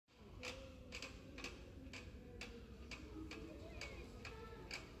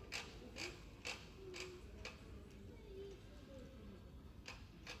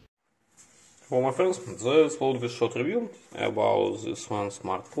Well, my friends, this will be a short review about this one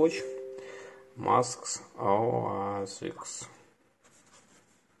smartwatch, MASX Oasis X.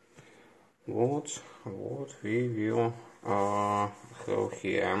 What we will have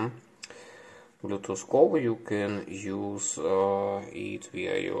here. Bluetooth call, you can use it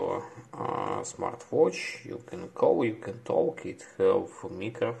via your smartwatch. You can call, you can talk. It have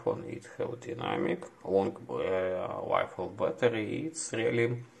microphone, it have dynamic, long life of battery. It's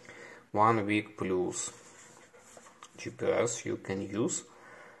really 1 week plus GPS. You can use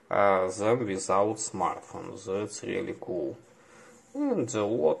them without smartphone. That's really cool, and a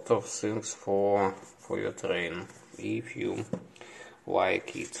lot of things for your train if you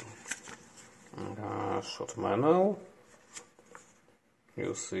like it. Short manual.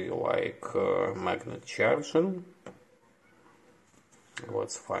 You see like magnet charging.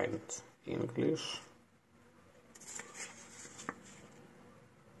 Let's find English.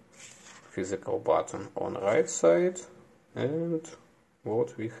 Physical button on right side, and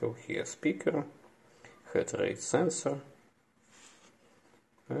what we have here: speaker, heart rate sensor,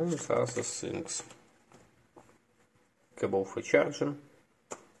 and other things. Cable for charging.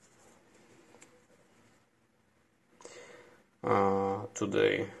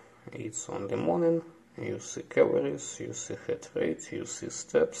 Today it's on the morning. You see calories, you see heart rate, you see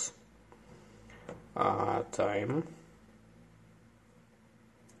steps, time,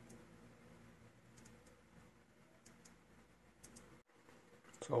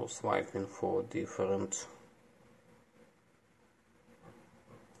 so swiping for different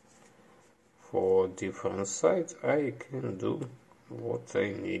sites, I can do what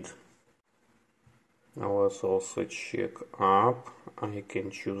I need. Now let's also check up. I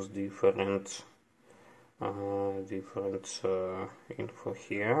can choose different info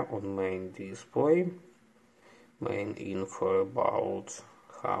here on main display. Main info about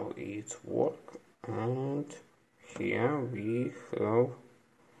how it works, and here we have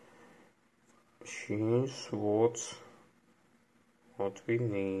changed what we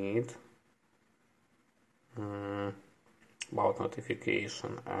need. About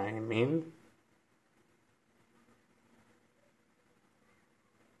notification, I mean.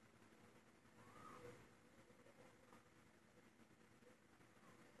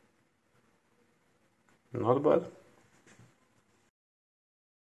 Not bad.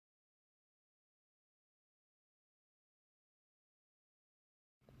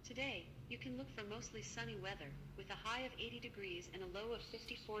 Today, you can look for mostly sunny weather, with a high of 80 degrees and a low of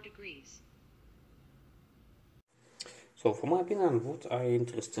 54 degrees. So for my opinion, what I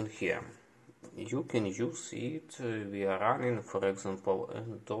interested here, you can use it via running, for example,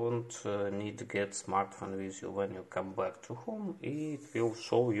 and don't need to get smartphone with you when you come back to home. It will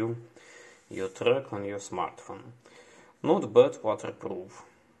show you your track on your smartphone. Not bad, waterproof.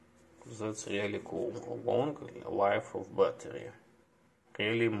 That's really cool. Long life of battery.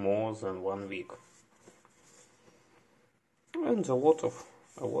 Really more than 1 week. And a lot of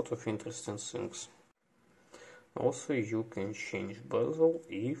interesting things. Also, you can change bezel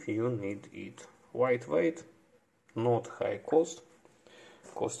if you need it. Lightweight, not high cost.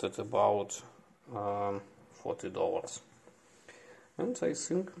 Costed about $40. And I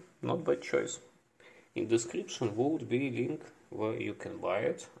think not bad choice. In description would be link where you can buy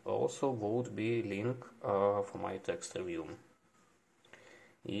it. Also would be link for my text review,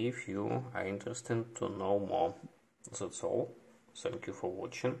 if you are interested to know more. That's all. Thank you for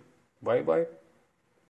watching. Bye bye.